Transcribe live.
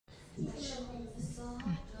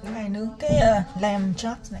Cái này nướng cái lamb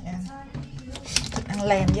chops này ăn. Thích ăn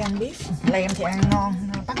lamb với ăn beef. Lamb thì ăn ngon,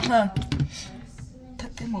 bắt hơn.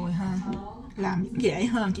 Thích cái mùi hơn. Làm dễ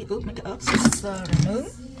hơn, chỉ ướp mấy cái ớt sơ rồi nướng.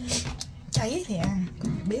 Cháy thì ăn,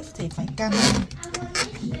 còn beef thì phải canh.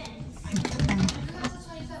 Mình thích ăn.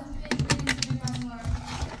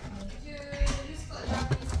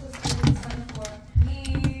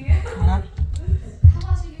 Đó.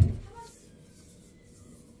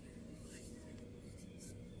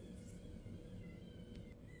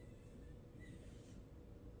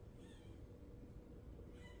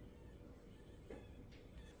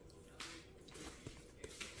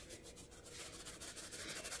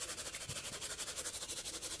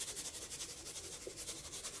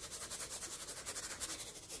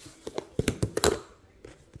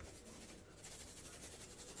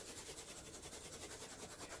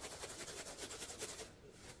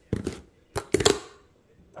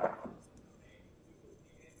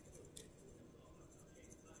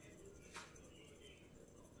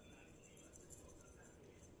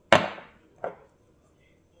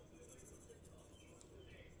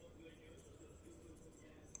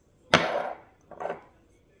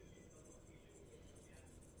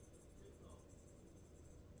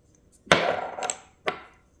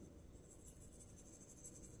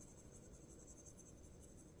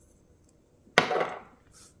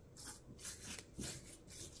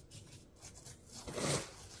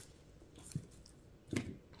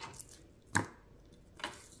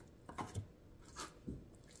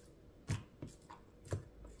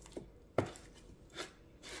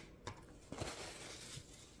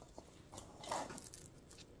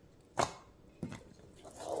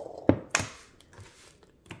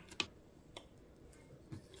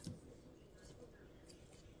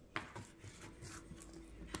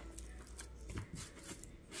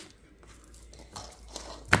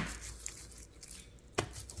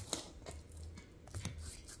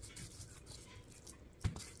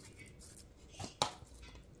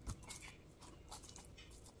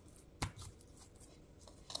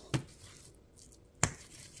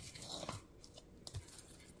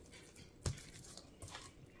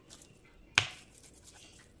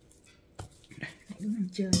 Đứng ăn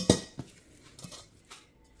chơi.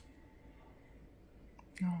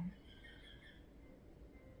 Ngon.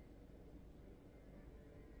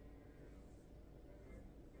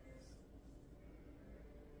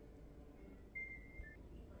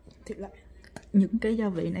 Thì lại những cái gia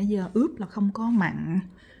vị nãy giờ ướp là không có mặn,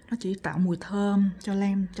 nó chỉ tạo mùi thơm cho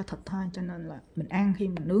lamb, cho thịt thôi, cho nên là mình ăn khi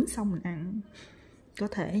mình nướng xong mình ăn có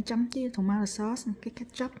thể chấm với tomato sauce, cái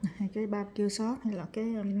ketchup hay cái barbecue sauce hay là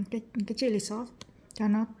cái chili sauce cho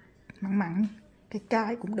nó mặn mặn,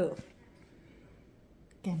 cái cũng được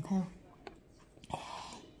kèm theo.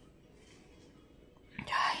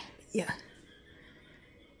 Rồi giờ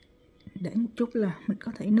để một chút là mình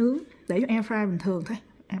có thể nướng, để cho air fry bình thường thôi,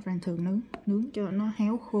 air fry bình thường nướng cho nó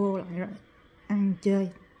héo khô lại rồi ăn chơi.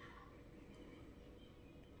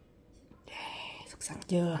 Xuất sắc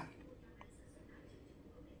chưa?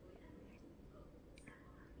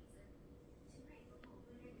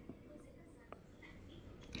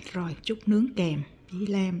 Rồi chút nướng kèm với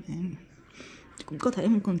lamb ăn. Cũng có thể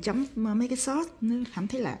mình còn chấm mấy cái sauce, nếu cảm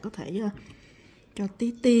thấy là có thể cho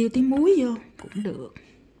tí tiêu, tí muối vô cũng được.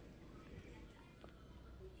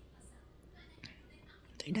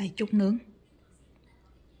 Thì đây chút nướng.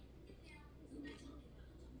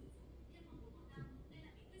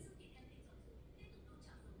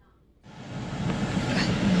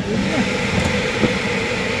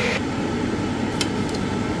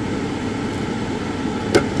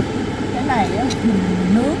 Cái này á, mình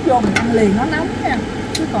nướng vô mình ăn liền nó nóng nha,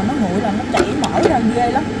 chứ còn nó nguội là nó chảy mỡ ra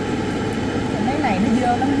ghê lắm. Cái này nó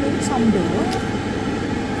dơ lắm, nướng xong rửa.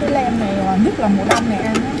 Cái lem này nhất là mùa đông này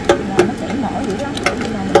ăn á, là nó chảy mỡ dữ lắm,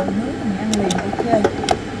 nhưng mà mình nướng mình ăn liền ok.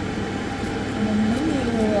 Mình nếu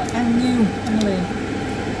như ăn nhiều ăn liền.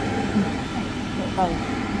 Từ từ.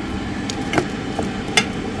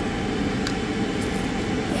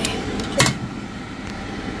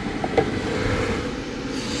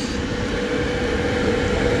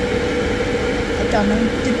 Cho nó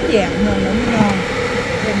chín vàng hơn nó mới ngon.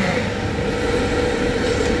 Khi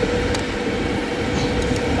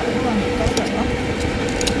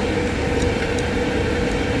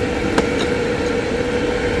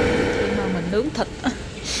mà mình nướng thịt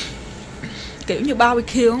kiểu như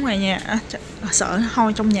barbecue ở ngoài nhà, sợ nó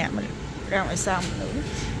hôi trong nhà mình ra ngoài sau mình nướng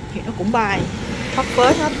thì nó cũng bay phất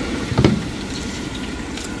phới hết.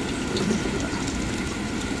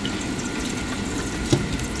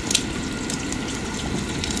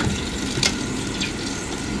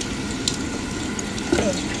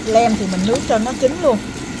 Lem thì mình nướng cho nó chín luôn,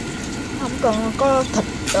 không còn có thịt,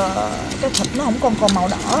 cái thịt nó không còn màu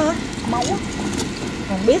đỏ máu á.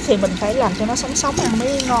 Còn biết thì mình phải làm cho nó sống ăn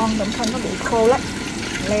mới ngon, đừng không nó bị khô lắm.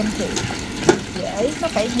 Lem thì dễ, nó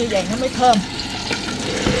phải như vậy nó mới thơm.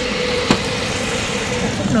 Một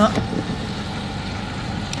phút nữa.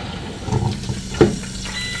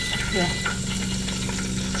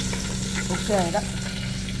 Ok đó.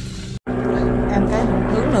 Ăn cái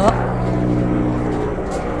nướng nữa.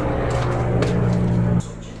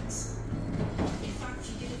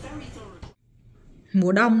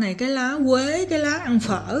 Mùa đông này cái lá quế, cái lá ăn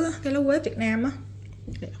phở, cái lá quế Việt Nam á,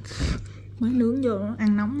 mới nướng vô nó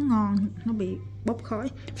ăn nóng ngon, nó bị bốc khói.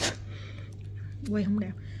 Quay không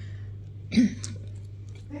đẹp.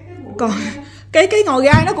 Còn cái ngồi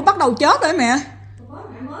gai nó cũng bắt đầu chết rồi mẹ.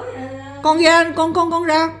 Con ra con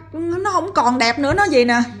ra nó không còn đẹp nữa, nó gì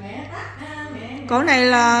nè. Còn này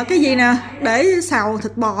là cái gì nè, để xào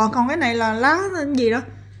thịt bò, còn cái này là lá gì đó.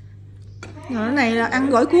 Rồi cái này là ăn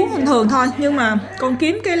gỏi cuốn bình thường thôi, nhưng mà con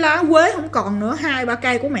kiếm cái lá quế không còn nữa, 2-3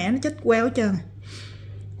 cây của mẹ nó chết queo hết trơn.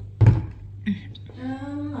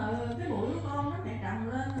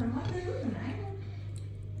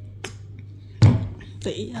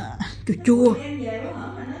 Tí chua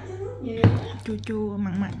chua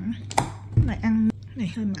mặn mặn. Này ăn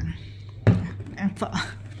này hơi mặn, ăn phở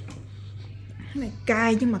này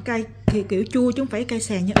cay, nhưng mà cay thì kiểu chua chứ không phải cay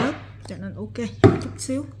xè như ớt, cho nên ok chút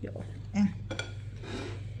xíu ăn.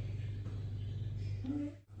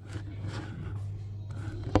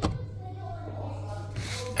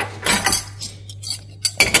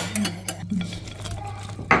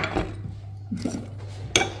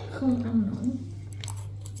 Không ăn nổi.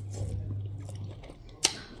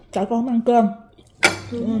 Chợ con không ăn cơm.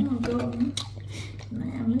 Tôi không ăn cơm. Nãy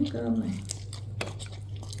ăn miếng cơm này.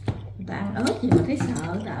 Người ta ăn ớt gì mà thấy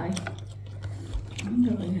sợ trời. Không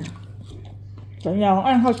được hả? Chợ nhà không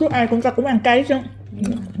ăn thôi chứ ai cũng ta cũng ăn cay chứ.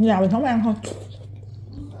 Nhà mình không ăn thôi.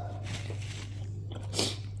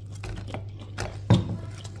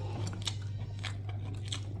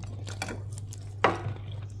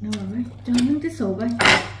 Đâu rồi? Cho miếng tí sù coi.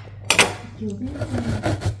 Chưa biết.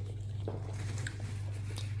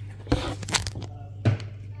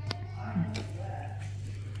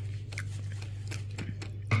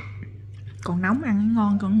 Còn nóng ăn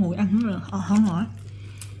ngon, còn nguội ăn nữa là không nổi.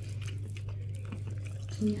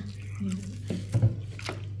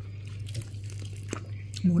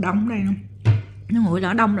 Mùa đông đây không? Nó nguội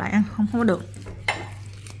đỡ đông lại ăn không có được.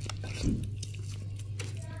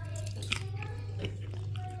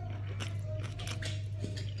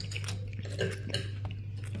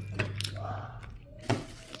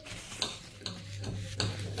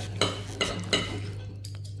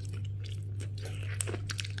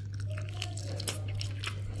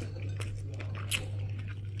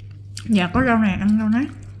 Nhà có rau này ăn rau nát.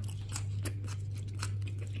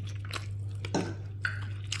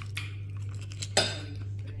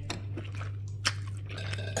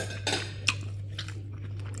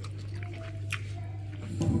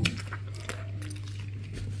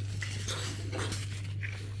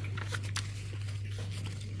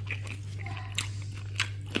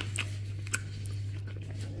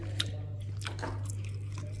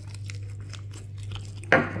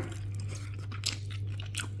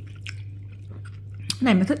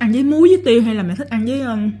 Này mày thích ăn với muối với tiêu hay là mày thích ăn với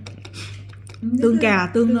tương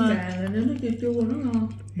cà, tương cà là nó chua chua nó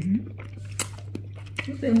ngon.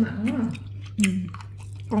 Nước tiêu mặn quá à.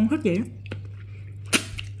 Con thích vậy đó.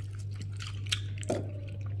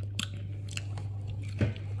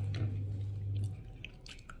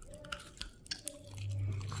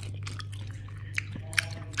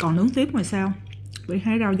 Còn nướng tiếp ngoài sao, để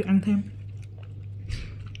hái rau vô ăn thêm.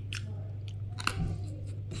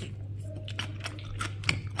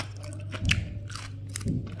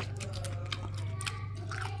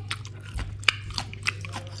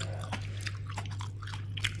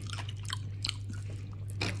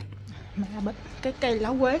 Mẹ bịch cái cây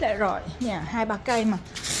lá quế lại rồi, nhà 2-3 cây mà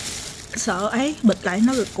sợ ấy bịch lại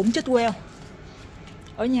nó cũng chết queo.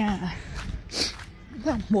 Ở nhà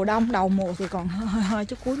mùa đông đầu mùa thì còn hơi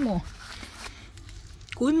chứ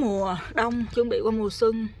cuối mùa đông chuẩn bị qua mùa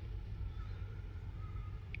xuân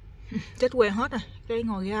chết queo hết rồi. Cái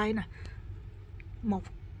ngồi gai nè,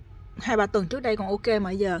 1-2-3 tuần trước đây còn ok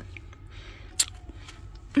mà giờ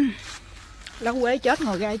lá quế chết,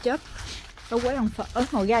 ngồi gai chết. Lá quế ăn phở,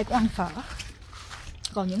 ngồi gai cũng ăn phở.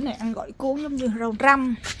 Còn những này ăn gỏi cuốn giống như rau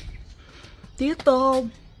răm, tía tô,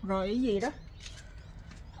 rồi cái gì đó.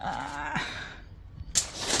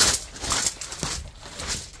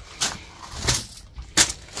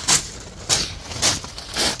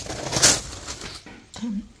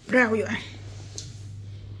 Thêm rau vô ăn.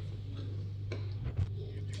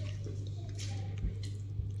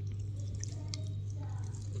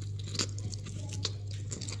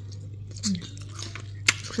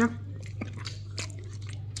 Sắc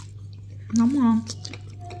nóng ngon.